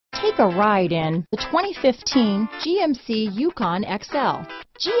Take a ride in the 2015 GMC Yukon XL.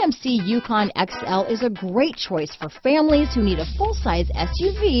 GMC Yukon XL is a great choice for families who need a full-size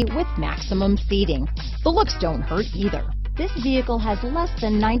SUV with maximum seating. The looks don't hurt either. This vehicle has less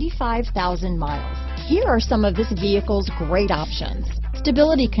than 95,000 miles. Here are some of this vehicle's great options: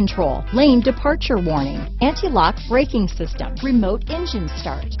 stability control, lane departure warning, anti-lock braking system, remote engine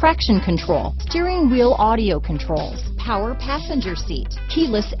start, traction control, steering wheel audio controls, power passenger seat,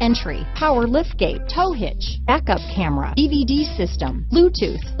 keyless entry, power liftgate, tow hitch, backup camera, DVD system,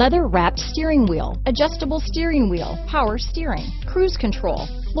 Bluetooth, leather-wrapped steering wheel, adjustable steering wheel, power steering, cruise control,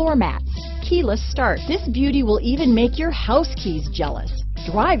 floor mats, keyless start. This beauty will even make your house keys jealous.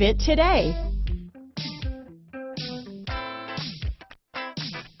 Drive it today.